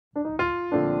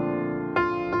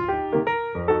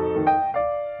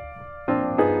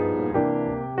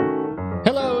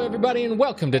everybody, and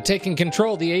welcome to Taking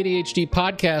Control, the ADHD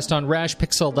podcast on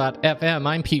rashpixel.fm.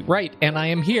 I'm Pete Wright, and I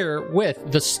am here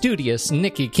with the studious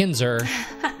Nikki Kinzer.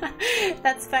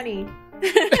 That's funny.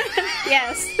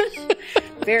 Yes.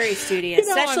 Very studious.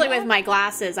 Especially with my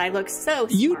glasses. I look so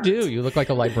smart. You do. You look like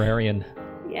a librarian.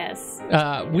 Yes.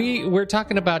 We're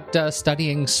talking about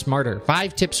studying smarter.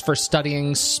 5 tips for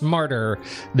studying smarter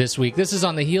this week. This is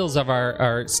on the heels of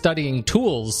our studying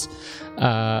tools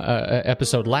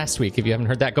episode last week. If you haven't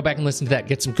heard that, go back and listen to that.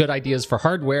 Get some good ideas for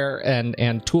hardware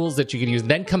and tools that you can use.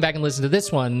 Then come back and listen to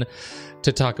this one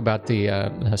to talk about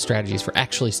the strategies for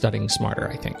actually studying smarter,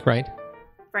 I think, right?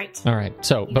 Right. All right.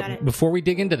 So, but before we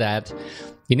dig into that,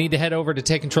 you need to head over to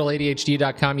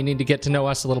TakeControlADHD.com. You need to get to know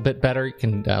us a little bit better. You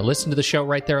can listen to the show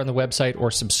right there on the website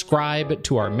or subscribe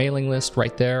to our mailing list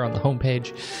right there on the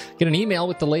homepage. Get an email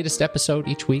with the latest episode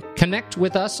each week. Connect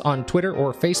with us on Twitter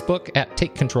or Facebook at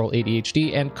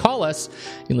TakeControlADHD and call us.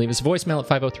 You can leave us a voicemail at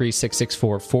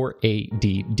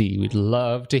 503-664-4ADD. We'd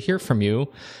love to hear from you.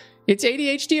 It's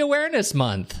ADHD Awareness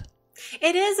Month.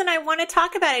 It is, and I want to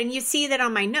talk about it, and you see that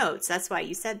on my notes. That's why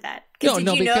you said that. No,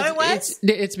 did you know it was?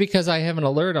 It's because I have an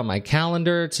alert on my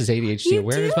calendar. It says ADHD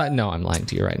Awareness Month. No, I'm lying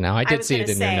to you right now. I did see it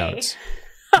in your notes.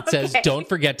 It says, don't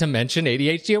forget to mention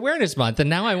ADHD Awareness Month. And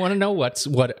now I want to know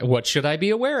what should I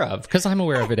be aware of? Because I'm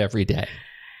aware of it every day.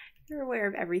 You're aware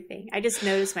of everything. I just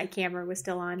noticed my camera was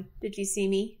still on. Did you see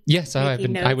me? Yes,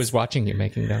 I was watching you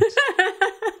making notes.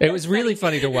 It was really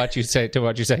funny to watch you say,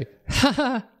 ha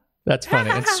ha. That's funny.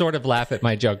 And sort of laugh at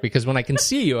my joke, because when I can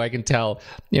see you, I can tell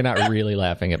you're not really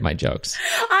laughing at my jokes.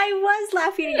 I was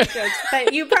laughing at your jokes,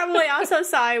 but you probably also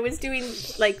saw I was doing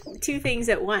like 2 things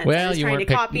at once. Well, I was you trying weren't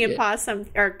to copy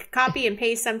and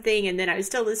paste something, and then I was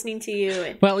still listening to you.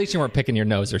 And... Well, at least you weren't picking your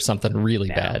nose or something really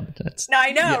bad. No,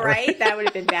 I know, right? That would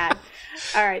have been bad.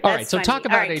 All right. All right. So funny. talk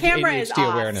about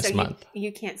ADHD Awareness so Month.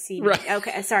 You can't see me. Right.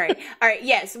 Okay. Sorry. All right.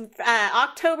 Yes.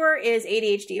 October is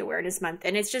ADHD Awareness Month.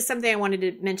 And it's just something I wanted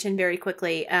to mention very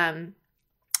quickly.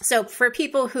 So for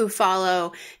people who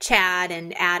follow Chad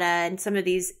and Ada and some of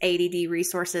these ADD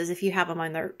resources, if you have them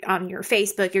on your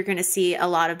Facebook, you're going to see a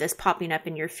lot of this popping up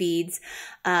in your feeds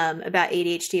about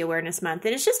ADHD Awareness Month.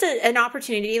 And it's just an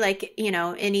opportunity like,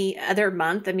 any other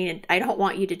month. I mean, I don't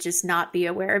want you to just not be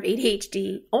aware of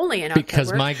ADHD only in October.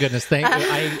 Because my goodness,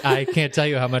 I can't tell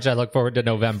you how much I look forward to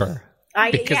November.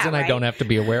 I don't have to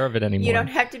be aware of it anymore. You don't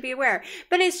have to be aware.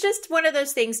 But it's just one of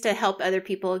those things to help other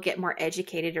people get more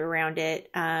educated around it.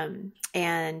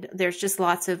 And there's just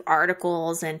lots of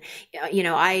articles. And,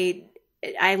 I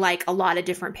like a lot of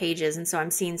different pages. And so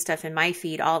I'm seeing stuff in my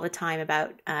feed all the time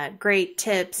about great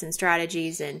tips and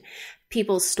strategies and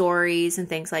people's stories and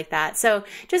things like that. So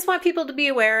just want people to be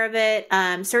aware of it.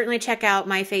 Certainly check out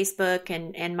my Facebook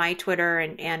and my Twitter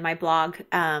and my blog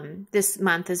this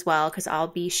month as well, because I'll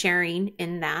be sharing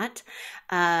in that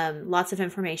lots of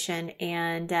information.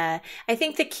 And I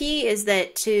think the key is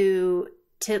that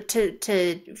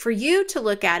for you to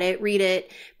look at it, read it,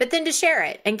 but then to share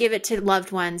it and give it to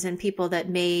loved ones and people that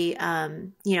may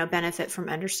benefit from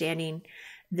understanding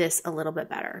this a little bit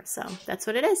better. So that's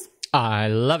what it is. I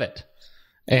love it.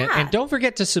 And don't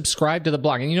forget to subscribe to the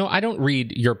blog. And, I don't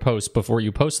read your posts before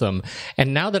you post them.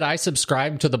 And now that I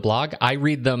subscribe to the blog, I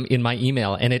read them in my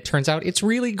email. And it turns out it's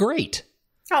really great.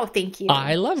 Oh, thank you.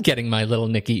 I love getting my little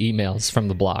Nikki emails from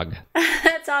the blog.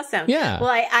 That's awesome. Yeah. Well,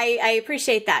 I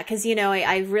appreciate that because,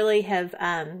 I really have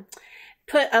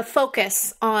put a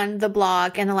focus on the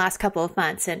blog in the last couple of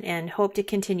months and hope to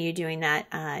continue doing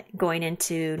that going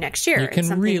into next year. You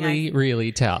can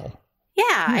really tell.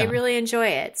 Yeah, I really enjoy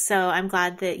it. So I'm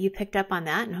glad that you picked up on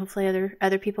that, and hopefully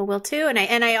other people will too.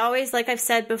 And I always, like I've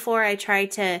said before, I try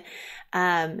to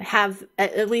have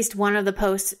at least one of the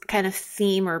posts kind of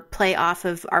theme or play off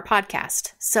of our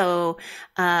podcast. So,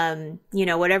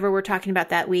 whatever we're talking about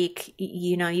that week,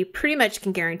 you pretty much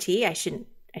can guarantee I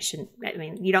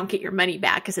mean, you don't get your money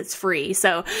back because it's free.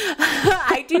 So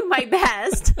I do my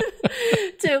best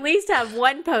to at least have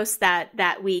one post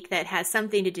that week that has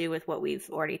something to do with what we've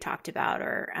already talked about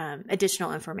or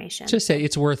additional information. Just say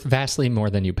it's worth vastly more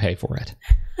than you pay for it.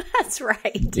 That's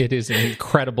right. It is an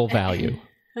incredible value.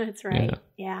 That's right.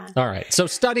 Yeah. All right. So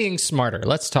studying smarter.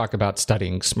 Let's talk about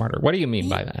studying smarter. What do you mean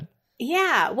by that?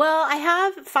 Yeah, well, I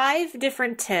have 5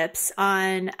 different tips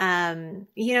on,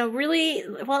 really,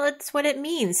 well, it's what it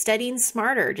means, studying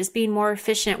smarter, just being more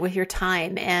efficient with your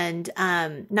time and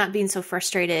not being so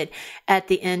frustrated at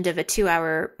the end of a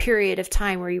 2-hour period of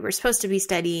time where you were supposed to be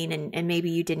studying and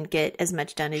maybe you didn't get as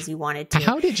much done as you wanted to.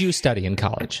 How did you study in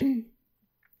college?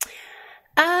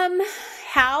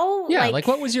 How? Yeah, like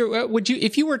what was your,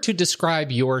 if you were to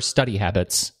describe your study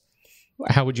habits,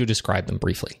 how would you describe them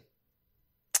briefly?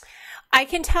 I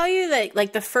can tell you that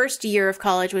like the first year of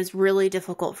college was really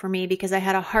difficult for me because I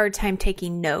had a hard time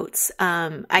taking notes.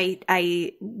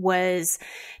 I was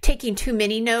taking too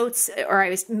many notes, or I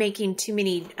was making too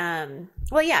many,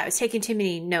 I was taking too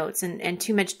many notes and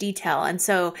too much detail. And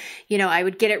so, I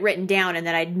would get it written down and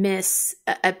then I'd miss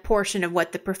a portion of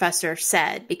what the professor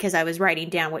said because I was writing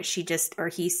down what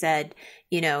he said,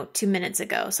 2 minutes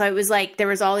ago. So it was like there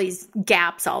was all these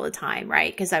gaps all the time,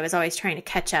 right? Because I was always trying to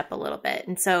catch up a little bit.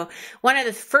 And so one of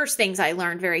the first things I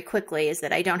learned very quickly is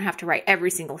that I don't have to write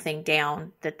every single thing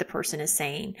down that the person is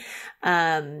saying.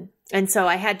 And so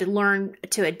I had to learn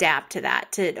to adapt to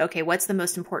that, okay, what's the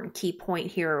most important key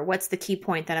point here? Or what's the key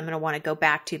point that I'm going to want to go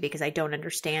back to because I don't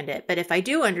understand it? But if I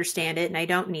do understand it and I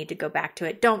don't need to go back to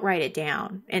it, don't write it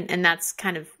down. And that's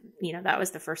kind of, that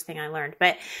was the first thing I learned.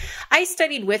 But I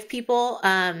studied with people.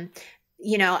 I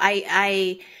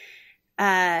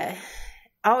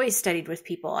always studied with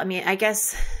people. I mean, I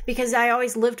guess because I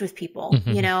always lived with people,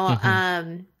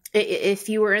 if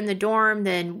you were in the dorm,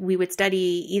 then we would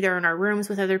study either in our rooms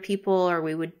with other people or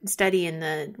we would study in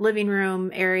the living room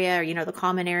area or, the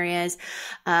common areas.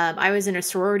 I was in a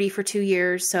sorority for 2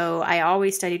 years, so I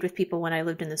always studied with people when I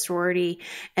lived in the sorority.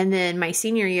 And then my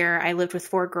senior year, I lived with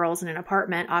 4 girls in an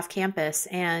apartment off campus.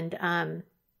 And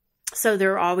so there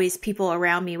were always people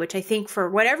around me, which I think for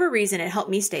whatever reason, it helped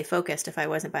me stay focused if I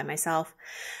wasn't by myself.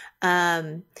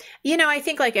 I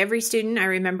think like every student, I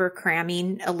remember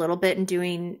cramming a little bit and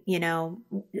doing,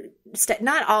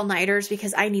 not all nighters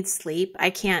because I need sleep. I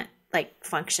can't like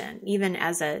function even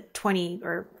as a 20,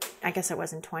 or I guess I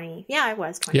wasn't 20. Yeah, I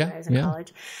was 20 when I was in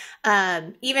college.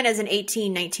 Even as an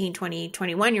 18, 19, 20,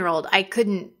 21-year-old, I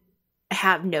couldn't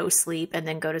have no sleep and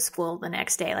then go to school the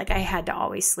next day. Like I had to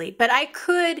always sleep, but I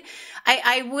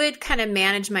would kind of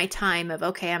manage my time of,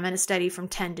 okay, I'm going to study from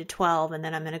 10 to 12 and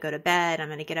then I'm going to go to bed. I'm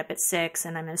going to get up at 6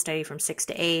 and I'm going to study from 6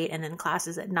 to 8 and then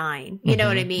classes at 9. You know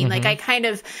what I mean? Like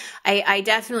I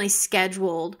definitely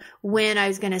scheduled when I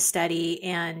was going to study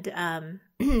and,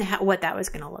 what that was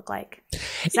going to look like.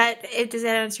 Does that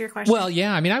answer your question? Well,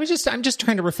 yeah. I mean, I'm just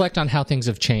trying to reflect on how things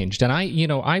have changed. And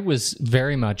I was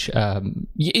very much,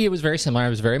 it was very similar. I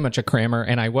was very much a crammer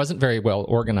and I wasn't very well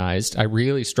organized. I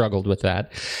really struggled with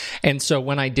that. And so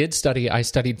when I did study, I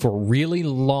studied for really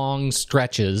long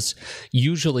stretches,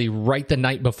 usually right the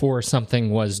night before something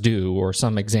was due or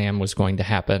some exam was going to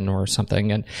happen or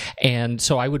something. And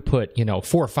so I would put,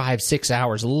 4, 5, 6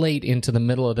 hours late into the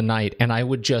middle of the night and I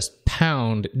would just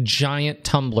pound giant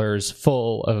tumblers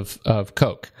full of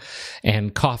Coke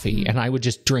and coffee. And I would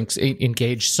just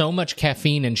engage so much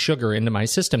caffeine and sugar into my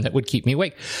system that would keep me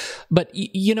awake. But,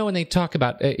 when they talk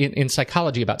about in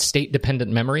psychology about state-dependent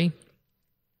memory,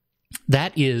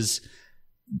 that is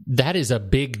a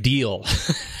big deal.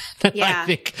 That I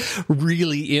think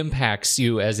really impacts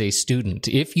you as a student.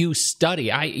 If you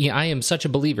study, I am such a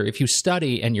believer, if you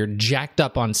study and you're jacked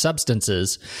up on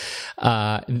substances,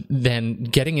 then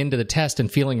getting into the test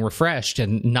and feeling refreshed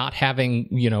and not having,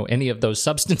 any of those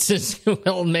substances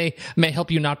may help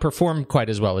you not perform quite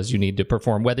as well as you need to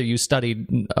perform, whether you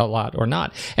studied a lot or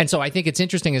not. And so I think it's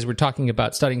interesting as we're talking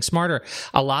about studying smarter,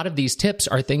 a lot of these tips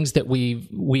are things that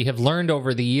we have learned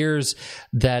over the years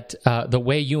that the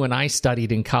way you and I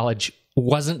studied in college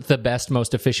wasn't the best,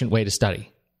 most efficient way to study.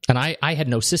 And I had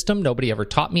no system. Nobody ever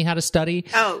taught me how to study.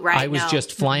 Oh, right. I was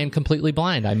just flying completely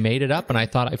blind. I made it up, and I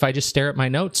thought if I just stare at my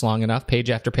notes long enough, page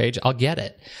after page, I'll get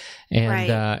it.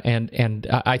 And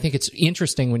I think it's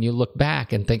interesting when you look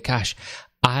back and think, gosh,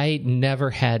 I never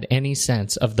had any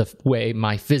sense of the way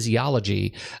my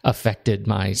physiology affected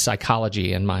my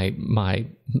psychology and my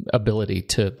ability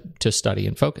to study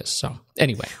and focus. So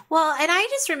anyway. Well, and I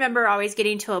just remember always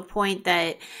getting to a point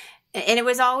that, and it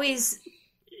was always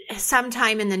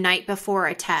sometime in the night before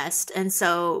a test. And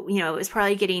so, it was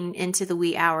probably getting into the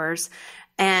wee hours,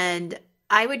 and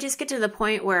I would just get to the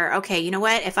point where, okay, you know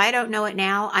what? If I don't know it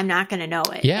now, I'm not going to know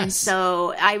it. Yes. And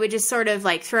so I would just sort of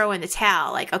like throw in the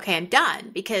towel, like, okay, I'm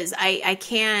done, because I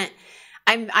can't,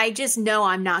 I just know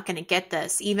I'm not going to get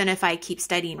this. Even if I keep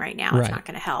studying right now, it's not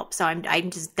going to help. So I'm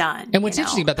just done. And what's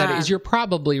interesting about that is you're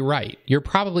probably right. You're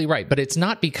probably right. But it's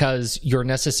not because you're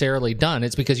necessarily done.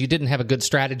 It's because you didn't have a good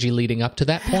strategy leading up to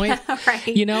that point. Right.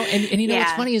 And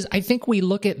what's funny is I think we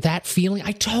look at that feeling.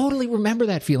 I totally remember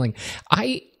that feeling.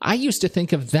 I used to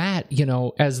think of that,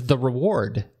 as the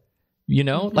reward.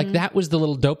 Like that was the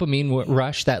little dopamine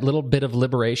rush, that little bit of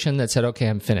liberation that said, okay,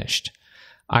 I'm finished.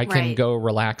 I can go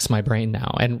relax my brain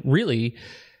now. And really,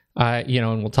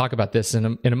 and we'll talk about this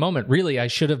in a moment, really, I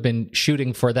should have been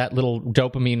shooting for that little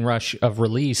dopamine rush of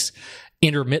release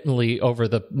intermittently over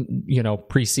the,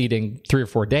 preceding 3 or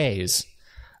 4 days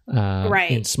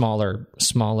in smaller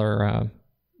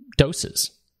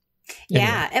doses.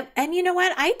 Yeah. And you know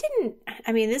what?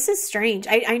 This is strange.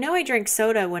 I know I drank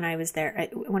soda when I was there,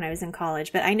 when I was in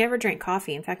college, but I never drank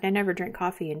coffee. In fact, I never drank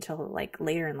coffee until like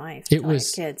later in life. It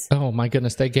was kids. Oh my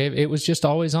goodness. It was just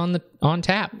always on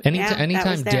tap.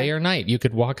 Anytime, day or night, you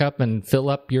could walk up and fill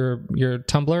up your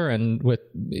tumbler and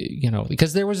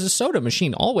because there was a soda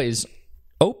machine always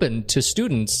open to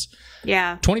students.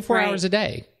 Yeah. 24 hours a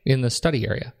day in the study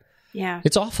area. Yeah.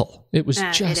 It's awful. It was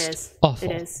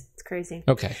awful. It is. It's crazy.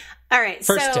 Okay. All right.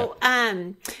 First tip.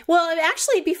 Well,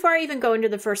 actually, before I even go into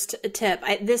the first tip,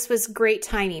 this was great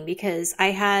timing because I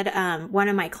had one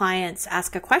of my clients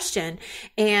ask a question.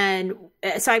 And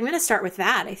so I'm going to start with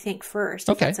that, I think, first.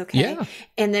 If that's okay. Yeah.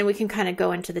 And then we can kind of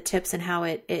go into the tips and how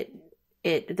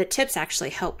the tips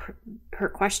actually help her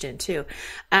question too.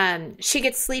 She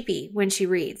gets sleepy when she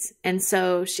reads. And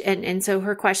so, so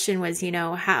her question was,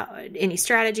 any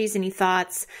strategies, any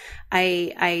thoughts?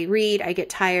 I read, I get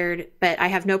tired, but I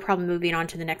have no problem moving on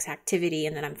to the next activity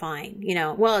and then I'm fine.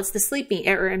 Well, it's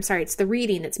it's the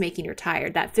reading that's making her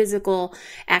tired. That physical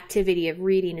activity of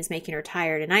reading is making her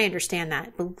tired. And I understand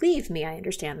that. Believe me, I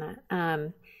understand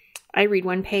that. I read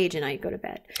one page and I go to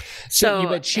bed.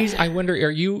 But I wonder,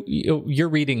 you're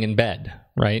reading in bed,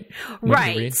 right?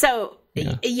 Right. So,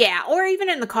 yeah. Or even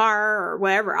in the car or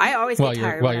whatever. I always get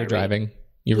tired while you're driving.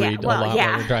 You read a lot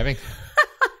while you're driving.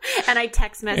 And I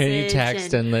text message. And you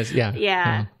text and this, yeah.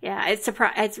 Yeah. Yeah.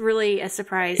 It's really a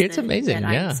surprise. It's amazing.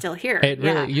 That I'm still here. It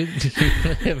really,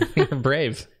 you're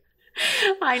brave.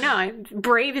 I know. I'm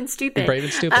brave and stupid. Brave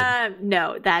and stupid.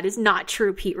 No, that is not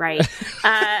true, Pete Wright.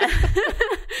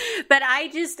 But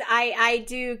I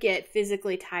do get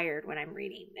physically tired when I'm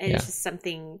reading. It's just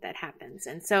something that happens.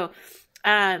 And so,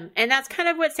 and that's kind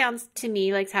of what sounds to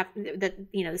me like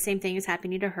the same thing is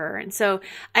happening to her. And so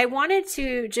I wanted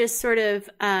to just sort of,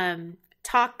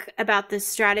 talk about the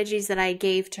strategies that I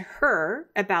gave to her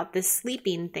about this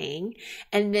sleeping thing.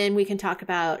 And then we can talk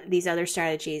about these other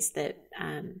strategies that,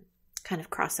 kind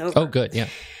of cross over. Oh, good. Yeah.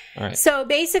 All right. So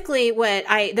basically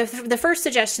the first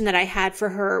suggestion that I had for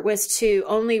her was to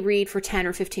only read for 10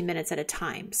 or 15 minutes at a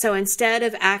time. So instead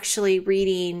of actually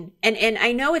reading, and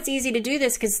I know it's easy to do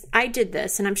this because I did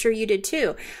this and I'm sure you did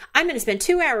too. I'm going to spend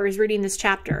 2 hours reading this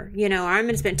chapter, or I'm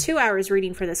going to spend 2 hours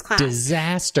reading for this class.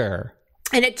 Disaster.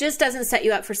 And it just doesn't set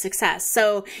you up for success.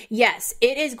 So yes,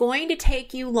 it is going to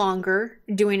take you longer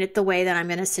doing it the way that I'm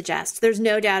going to suggest. There's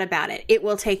no doubt about it. It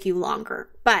will take you longer.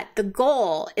 But the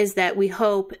goal is that we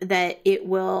hope that it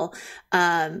will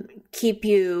keep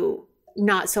you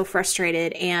not so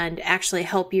frustrated and actually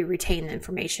help you retain the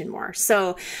information more.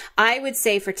 So I would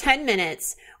say for 10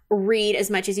 minutes, read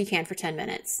as much as you can for 10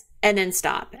 minutes and then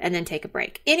stop and then take a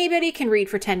break. Anybody can read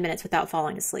for 10 minutes without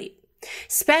falling asleep.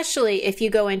 Especially if you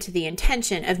go into the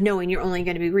intention of knowing you're only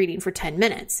going to be reading for 10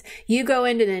 minutes. You go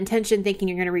into the intention thinking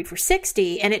you're going to read for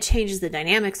 60 and it changes the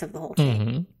dynamics of the whole thing.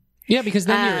 Mm-hmm. Yeah, because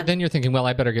then you're thinking, well,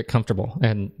 I better get comfortable,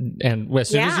 and as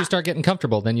soon as you start getting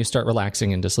comfortable, then you start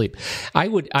relaxing into sleep. I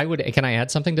would. Can I add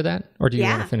something to that, or do you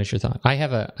want to finish your thought? I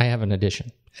have an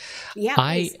addition. Yeah,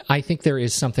 I think there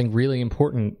is something really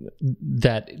important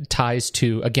that ties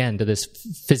to this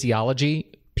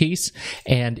physiology piece.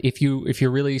 And if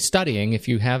you're really studying, if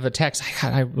you have a text,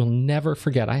 I will never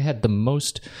forget. I had the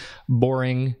most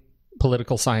boring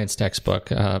political science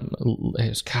textbook.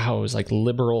 It was like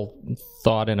Liberal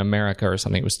Thought in America or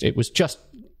something. It was just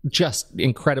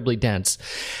incredibly dense,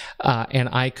 and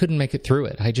I couldn't make it through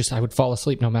it. I would fall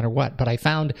asleep no matter what. But I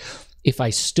found if I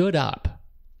stood up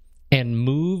and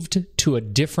moved to a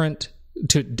different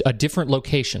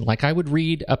location, like I would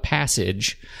read a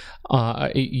passage,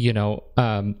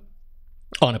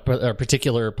 on a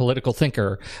particular political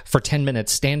thinker for 10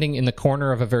 minutes, standing in the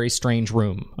corner of a very strange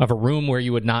room, of a room where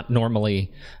you would not normally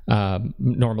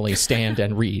stand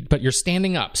and read, but you're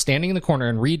standing in the corner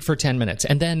and read for 10 minutes.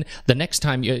 And then the next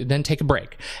time you then take a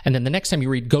break. And then the next time you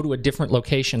read, go to a different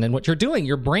location. And what you're doing,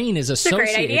 your brain is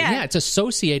associating. Yeah, it's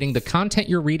associating the content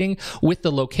you're reading with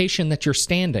the location that you're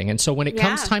standing. And so when it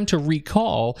comes time to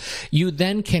recall, you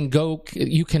then can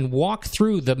walk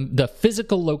through the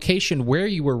physical location where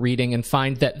you were reading and find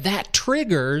that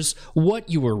triggers what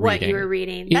you were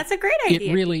reading. That's a great idea.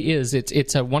 It really is.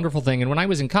 It's a wonderful thing. And when I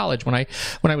was in college, when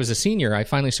I was a senior, I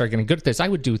finally started getting good at this. I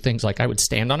would do things like I would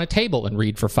stand on a table and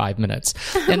read for 5 minutes.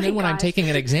 And then when I'm taking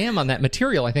an exam on that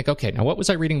material, I think, okay, now what was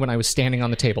I reading when I was standing on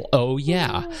the table? Oh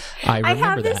yeah, I remember that. I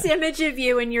have this image of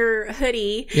you in your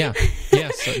hoodie. Yeah.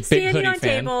 Yes. Big standing hoodie on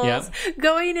fan. tables,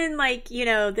 going in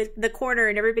the corner,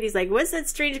 and everybody's like, "What's that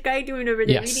strange guy doing over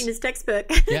there reading his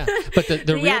textbook?" Yeah. But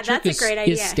the real trick is great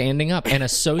idea. is standing up and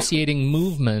associating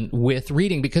movement with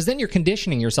reading, because then you're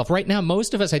conditioning yourself. Right now,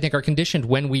 most of us, I think, are conditioned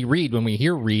when we read. When we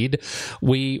hear read,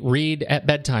 we read at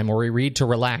bedtime, or we read to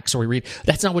relax, or we read.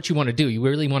 That's not what you want to do. You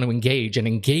really want to engage, and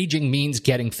engaging means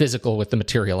getting physical with the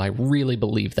material. I really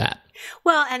believe that.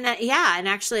 Well, and and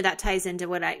actually that ties into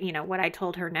what I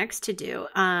told her next to do.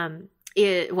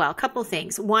 A couple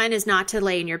things. One is not to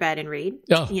lay in your bed and read.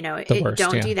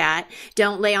 Don't do that.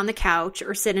 Don't lay on the couch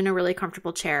or sit in a really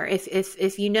comfortable chair.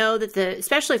 If you know that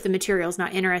especially if the material is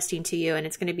not interesting to you and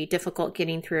it's going to be difficult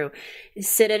getting through,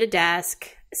 sit at a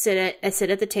desk. Sit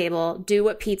at the table, do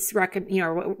what Pete's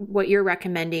what you're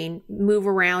recommending, move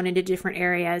around into different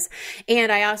areas.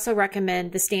 And I also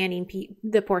recommend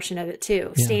the portion of it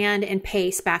too. Yeah. Stand and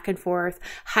pace back and forth,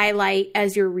 highlight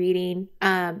as you're reading,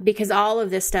 because all of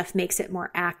this stuff makes it more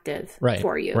active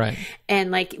for you. Right. And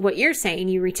like what you're saying,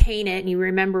 you retain it and you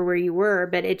remember where you were,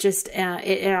 but it just,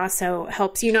 it also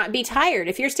helps you not be tired.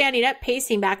 If you're standing up,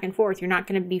 pacing back and forth, you're not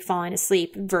going to be falling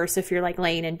asleep, versus if you're like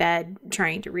laying in bed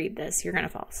trying to read this, you're going to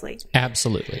fall asleep.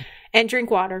 Absolutely. And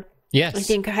drink water. Yes. I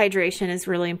think hydration is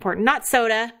really important. Not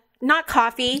soda, not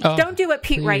coffee. Don't do what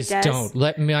Pete Wright does. Don't.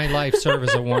 Let my life serve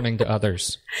as a warning to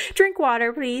others. Drink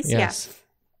water, please. Yes. Yeah.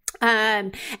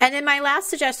 And then my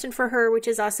last suggestion for her, which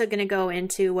is also going to go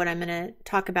into what I'm going to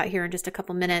talk about here in just a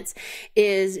couple minutes,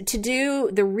 is to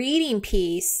do the reading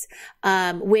piece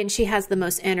when she has the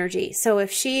most energy. So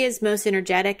if she is most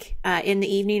energetic in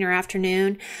the evening or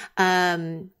afternoon,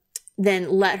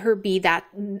 then let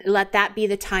that be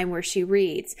the time where she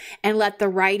reads, and let the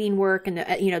writing work and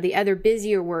the other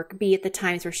busier work be at the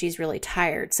times where she's really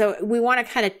tired. So we want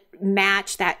to kind of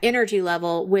match that energy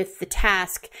level with the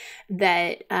task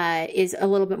that is a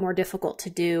little bit more difficult to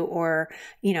do, or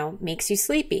makes you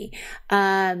sleepy.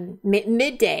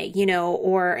 Midday,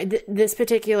 or this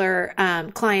particular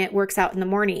client works out in the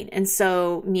morning, and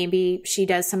so maybe she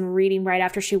does some reading right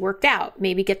after she worked out.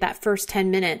 Maybe get that first 10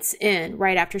 minutes in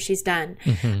right after she's done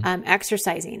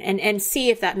exercising, and see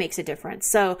if that makes a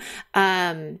difference. So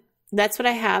that's what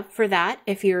I have for that.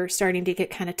 If you're starting to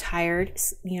get kind of tired,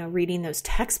 reading those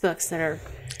textbooks that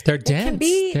they're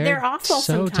dense. They're awful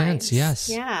so sometimes. Dense. Yes.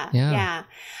 Yeah.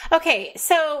 Okay.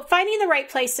 So finding the right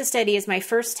place to study is my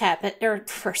first step.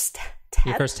 First step.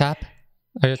 Your first tap?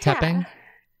 Are you tapping?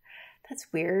 That's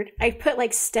weird. I put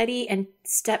like study and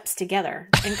steps together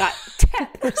and got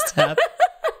tap. First tap.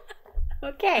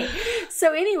 Okay.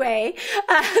 So anyway,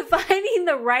 finding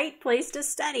the right place to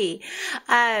study.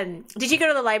 Did you go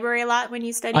to the library a lot when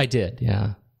you studied? I did.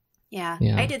 Yeah. Yeah.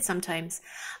 I did sometimes.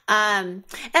 And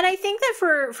I think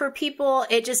that for people,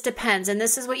 it just depends. And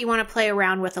this is what you want to play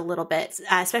around with a little bit,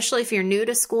 especially if you're new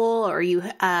to school, or you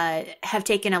have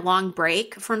taken a long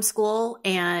break from school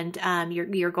and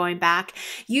you're going back.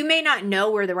 You may not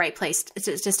know where the right place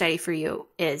to study for you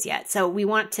is yet. So we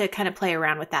want to kind of play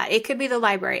around with that. It could be the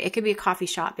library. It could be a coffee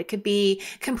shop. It could be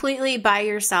completely by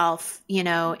yourself, in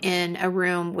a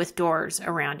room with doors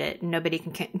around it. Nobody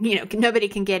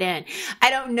can get in. I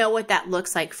don't know what that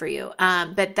looks like for you.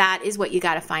 But that is what you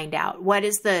got to find out. What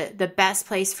is the best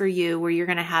place for you, where you're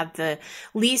going to have the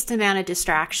least amount of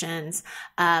distractions,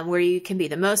 where you can be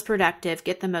the most productive,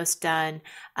 get the most done,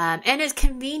 and is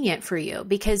convenient for you.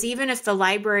 Because even if the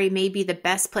library may be the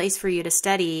best place for you to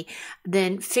study,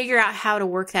 then figure out how to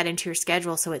work that into your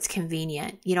schedule so it's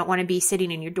convenient. You don't want to be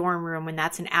sitting in your dorm room when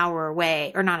that's an hour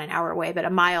away, or not an hour away, but a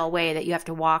mile away that you have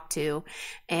to walk to.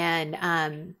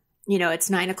 And, it's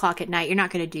 9:00 at night. You're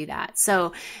not going to do that.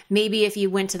 So maybe if you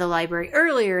went to the library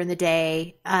earlier in the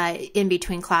day, in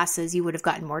between classes, you would have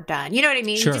gotten more done. You know what I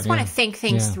mean? Sure, you just want to think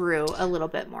things through a little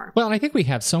bit more. Well, and I think we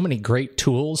have so many great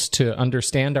tools to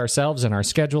understand ourselves and our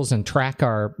schedules, and track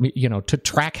to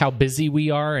track how busy we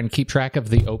are and keep track of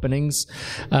the openings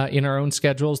in our own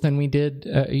schedules than we did,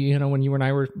 when you and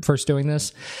I were first doing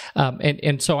this.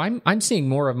 And so I'm seeing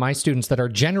more of my students that are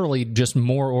generally just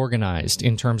more organized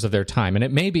in terms of their time. And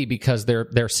it may be because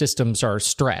their systems are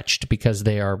stretched, because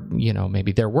they are,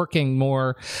 maybe they're working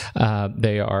more,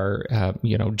 they are,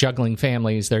 juggling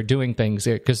families, they're doing things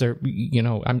because they're,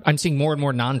 I'm seeing more and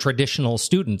more non-traditional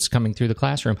students coming through the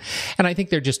classroom. And I think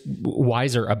they're just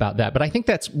wiser about that. But I think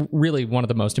that's really one of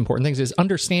the most important things, is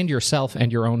understand yourself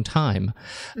and your own time,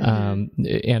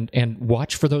 and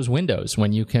watch for those windows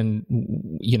when you can,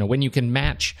 when you can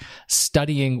match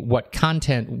studying what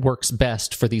content works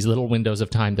best for these little windows of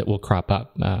time that will crop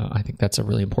up. I think that's a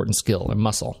really important skill and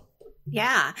muscle.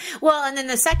 Yeah. Well, and then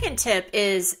the second tip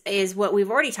is what we've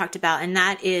already talked about, and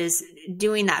that is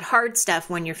doing that hard stuff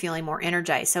when you're feeling more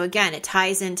energized. So again, it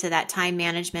ties into that time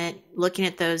management, looking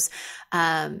at those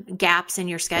gaps in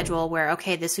your schedule where,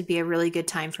 okay, this would be a really good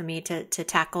time for me to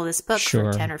tackle this book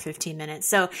for 10 or 15 minutes.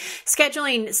 So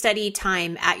scheduling study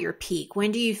time at your peak.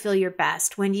 When do you feel your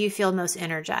best? When do you feel most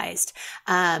energized?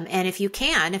 And if you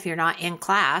can, if you're not in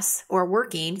class or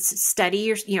working,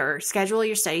 study schedule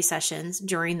your study sessions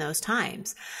during those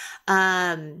times.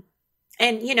 And,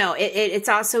 it's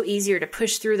also easier to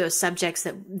push through those subjects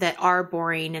that are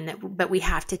boring but we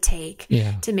have to take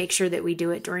to make sure that we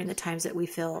do it during the times that we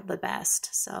feel the best.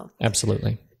 So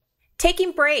absolutely.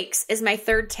 Taking breaks is my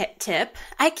third tip.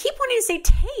 I keep wanting to say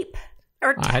tape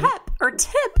or tip.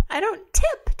 I don't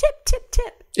tip.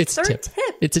 It's a tip.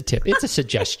 It's a tip. It's a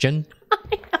suggestion.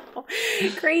 I know.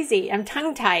 Crazy. I'm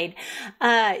tongue tied.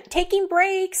 Taking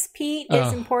breaks, Pete,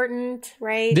 is important,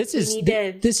 right? This is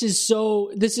the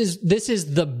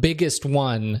biggest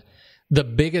one, the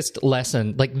biggest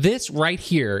lesson. Like this right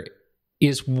here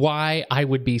is why I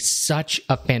would be such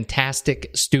a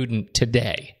fantastic student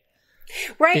today.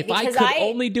 Right. If I could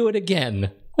only do it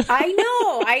again. I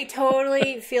know. I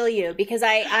totally feel you, because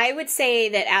I would say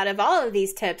that out of all of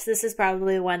these tips, this is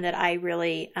probably the one that I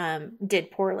really did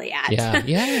poorly at. Yeah.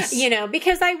 Yes.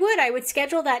 Because I would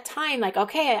schedule that time like,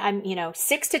 okay, I'm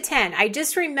 6 to 10. I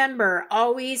just remember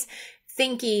always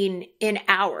thinking in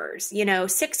hours,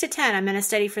 6 to 10, I'm going to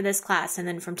study for this class. And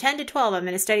then from 10 to 12, I'm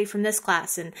going to study from this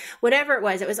class, and whatever it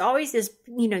was always this,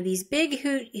 these big,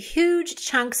 huge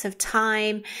chunks of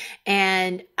time.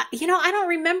 And, I don't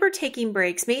remember taking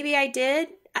breaks. Maybe I did,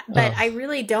 but I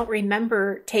really don't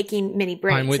remember taking many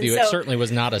breaks. I'm with you. It certainly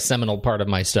was not a seminal part of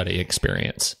my study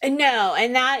experience. No.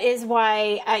 And that is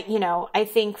why, I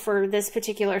think for this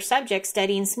particular subject,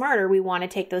 studying smarter, we want to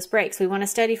take those breaks. We want to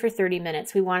study for 30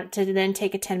 minutes. We want to then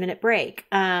take a 10-minute break.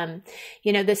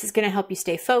 This is going to help you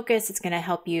stay focused. It's going to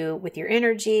help you with your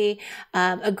energy.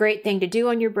 A great thing to do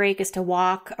on your break is to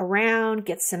walk around,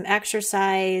 get some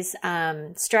exercise,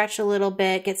 stretch a little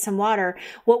bit, get some water.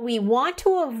 What we want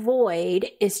to avoid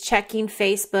is checking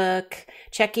Facebook,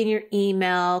 checking your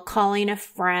email, calling a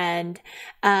friend.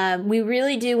 We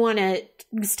really do want to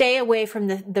stay away from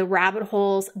the rabbit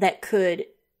holes that could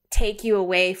take you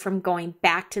away from going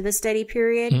back to the study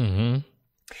period. Mm-hmm.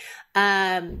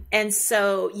 And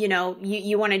so,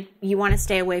 you want to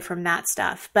stay away from that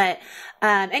stuff, but,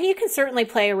 and you can certainly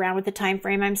play around with the time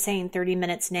frame. I'm saying 30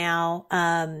 minutes now.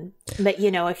 But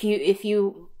if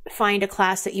you find a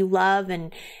class that you love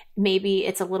and maybe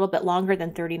it's a little bit longer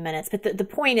than 30 minutes, but the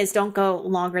point is don't go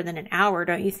longer than an hour,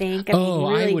 don't you think?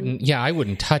 I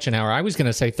wouldn't touch an hour. I was going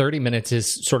to say 30 minutes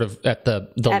is sort of at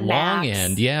the long max.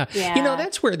 End. Yeah.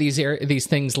 That's where these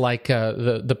things like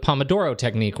the Pomodoro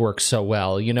technique works so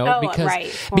well,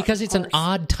 because it's an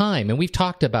odd time. And we've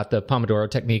talked about the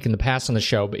Pomodoro technique in the past on the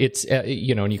show, but it's,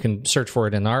 and you can search for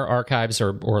it in our archives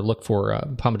or look for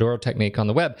Pomodoro technique on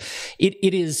the web.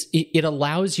 It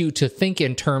allows you to think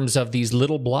in terms of these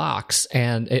little blocks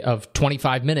and of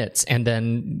 25 minutes and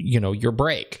then your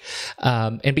break,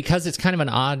 and because it's kind of an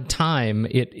odd time,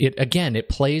 it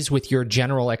plays with your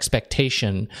general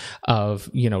expectation of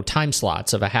time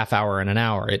slots of a half hour and an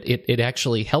hour. It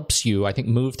actually helps you, I think,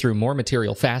 move through more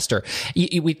material faster.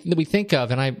 We think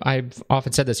of, and I've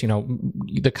often said this,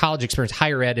 the college experience,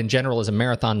 higher ed in general, is a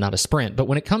marathon, not a sprint. But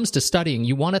when it comes to studying,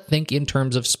 you want to think in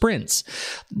terms of sprints.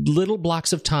 Little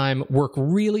blocks of time, work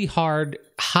really hard,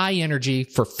 high energy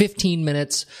for 15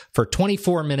 minutes, for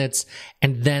 24 minutes,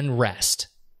 and then rest.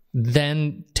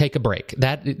 Then take a break.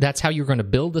 That's how you're going to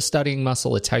build the studying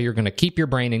muscle. It's how you're going to keep your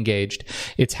brain engaged.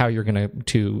 It's how you're going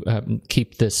to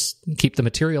keep the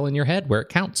material in your head where it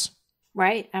counts.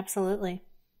 Right. Absolutely.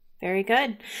 Very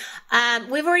good.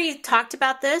 We've already talked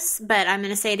about this, but I'm going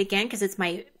to say it again because it's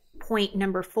my point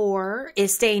number 4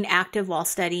 is staying active while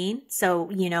studying. So,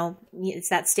 it's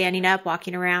that standing up,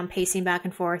 walking around, pacing back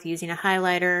and forth, using a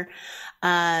highlighter.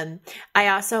 I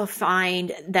also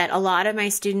find that a lot of my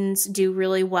students do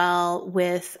really well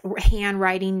with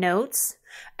handwriting notes.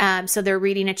 So they're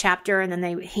reading a chapter and then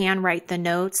they handwrite the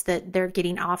notes that they're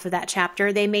getting off of that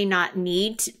chapter. They may not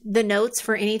need the notes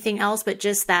for anything else, but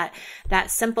just that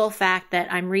simple fact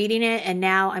that I'm reading it and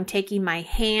now I'm taking my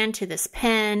hand to this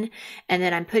pen and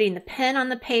then I'm putting the pen on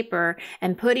the paper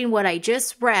and putting what I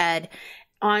just read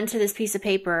onto this piece of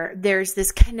paper. There's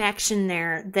this connection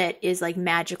there that is like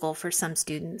magical for some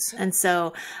students. And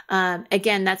so,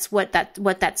 again, that's what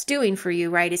that's doing for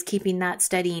you, right? Is keeping that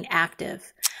studying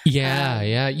active.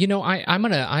 Yeah. You know,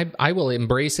 I will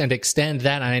embrace and extend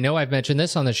that. And I know I've mentioned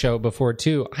this on the show before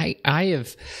too. I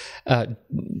have,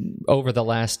 over the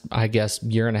last, I guess,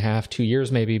 year and a half, 2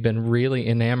 years, maybe, been really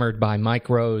enamored by Mike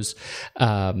Rowe's,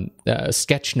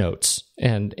 sketch notes.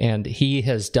 And he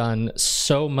has done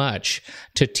so much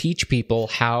to teach people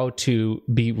how to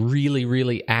be really,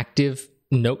 really active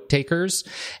note takers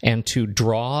and to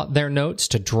draw their notes,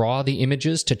 to draw the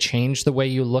images, to change the way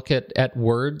you look at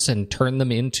words and turn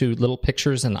them into little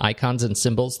pictures and icons and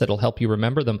symbols that'll help you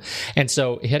remember them. And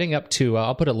so heading up to,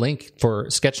 I'll put a link for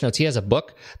Sketchnotes. He has a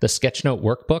book, the Sketchnote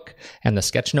Workbook and the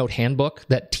Sketchnote Handbook,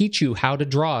 that teach you how to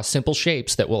draw simple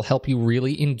shapes that will help you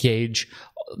really engage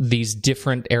these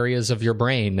different areas of your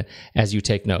brain as you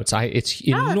take notes. It's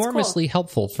enormously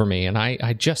helpful for me, and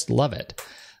I just love it.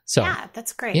 So, yeah,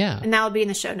 that's great. Yeah. And that will be in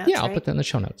the show notes. Yeah, I'll put that in the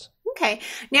show notes. Okay.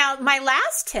 Now, my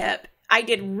last tip, I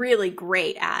did really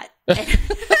great at.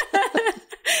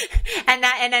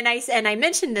 And I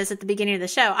mentioned this at the beginning of the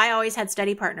show. I always had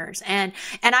study partners, and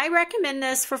I recommend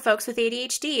this for folks with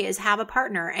ADHD is have a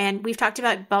partner. And we've talked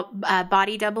about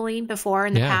body doubling before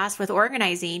in the past with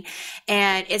organizing,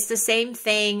 and it's the same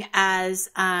thing as,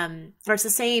 or it's the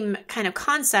same kind of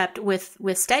concept with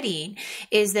studying.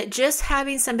 Is that just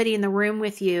having somebody in the room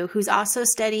with you who's also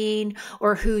studying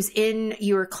or who's in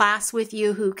your class with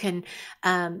you who can,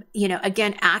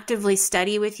 again, actively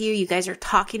study with you. You guys are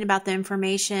talking about the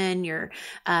information. You're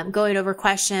going over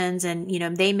questions, and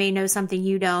they may know something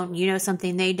you don't, you know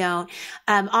something they don't.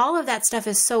 All of that stuff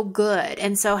is so good,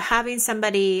 and so having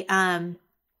somebody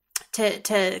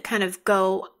to kind of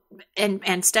go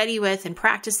and study with and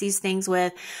practice these things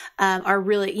with are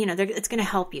really, it's going to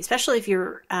help you, especially if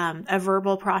you're a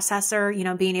verbal processor.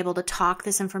 Being able to talk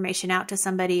this information out to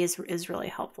somebody is really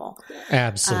helpful.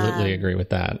 Absolutely agree with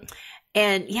that.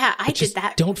 And yeah, I did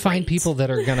that. Don't find people that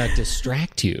are going to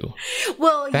distract you.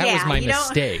 Well, that was my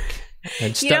mistake.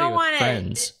 And study with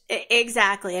friends.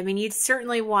 Exactly. I mean, you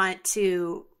certainly want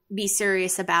to be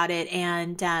serious about it.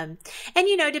 And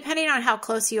depending on how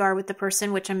close you are with the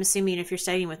person, which I'm assuming if you're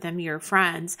studying with them, you're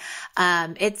friends,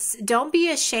 don't be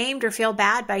ashamed or feel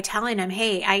bad by telling them,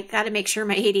 hey, I got to make sure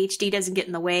my ADHD doesn't get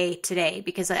in the way today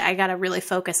because I got to really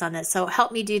focus on this. So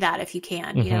help me do that if you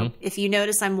can. Mm-hmm. If you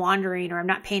notice I'm wandering or I'm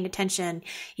not paying attention,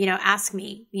 ask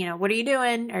me, what are you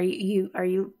doing? Are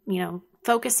you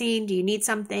focusing? Do you need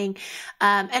something?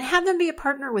 And have them be a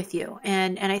partner with you.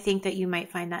 And I think that you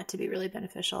might find that to be really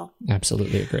beneficial.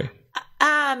 Absolutely agree.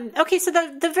 Okay. So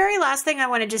the very last thing I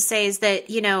want to just say is that,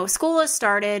 school has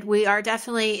started. We are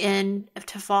definitely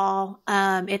into fall.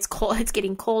 It's cold. It's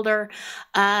getting colder.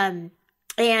 And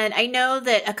I know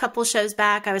that a couple shows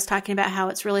back, I was talking about how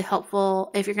it's really helpful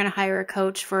if you're going to hire a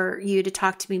coach for you to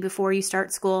talk to me before you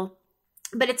start school.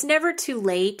 But it's never too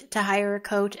late to hire a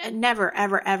coach, and never,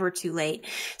 ever, ever too late.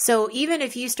 So even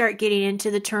if you start getting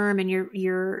into the term and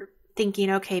you're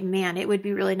thinking, okay, man, it would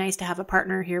be really nice to have a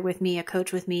partner here with me, a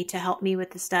coach with me to help me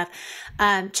with this stuff.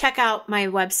 Check out my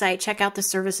website, check out the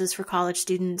services for college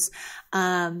students,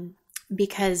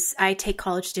 because I take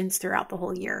college students throughout the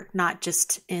whole year, not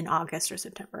just in August or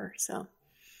September. So.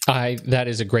 That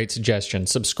is a great suggestion.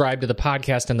 Subscribe to the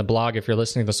podcast and the blog if you're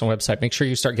listening to this on the website. Make sure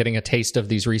you start getting a taste of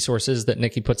these resources that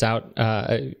Nikki puts out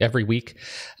every week,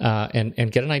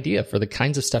 and get an idea for the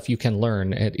kinds of stuff you can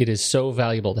learn. It is so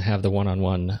valuable to have the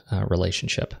one-on-one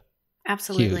relationship.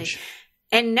 Absolutely. Huge.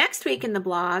 And next week in the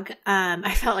blog,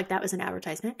 I felt like that was an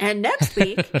advertisement. And next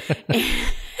week,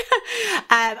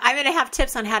 I'm going to have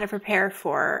tips on how to prepare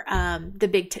for the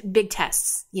big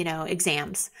tests,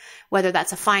 exams, whether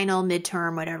that's a final,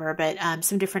 midterm, whatever. But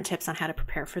some different tips on how to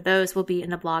prepare for those will be in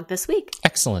the blog this week.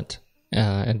 Excellent.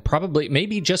 And probably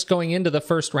maybe just going into the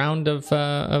first round of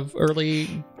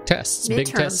early tests, midterms, big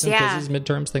tests and quizzes,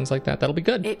 midterms, things like that. That'll be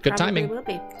good. It good timing. Will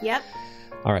be. Yep.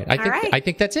 All right. I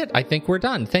think that's it. I think we're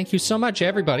done. Thank you so much,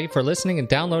 everybody, for listening and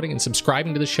downloading and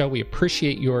subscribing to the show. We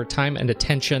appreciate your time and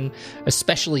attention,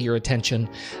 especially your attention.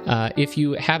 If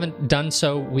you haven't done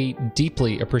so, we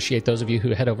deeply appreciate those of you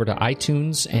who head over to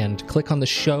iTunes and click on the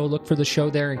show, look for the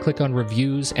show there, and click on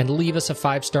reviews and leave us a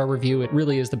 5-star review. It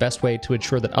really is the best way to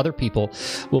ensure that other people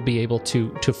will be able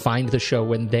to find the show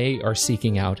when they are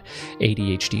seeking out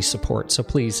ADHD support. So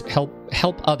please help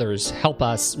others, help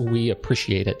us. We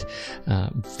appreciate it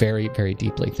very, very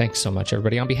deeply. Thanks so much,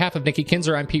 everybody. On behalf of Nikki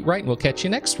Kinzer, I'm Pete Wright, and we'll catch you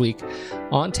next week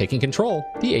on Taking Control,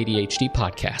 the ADHD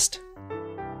podcast.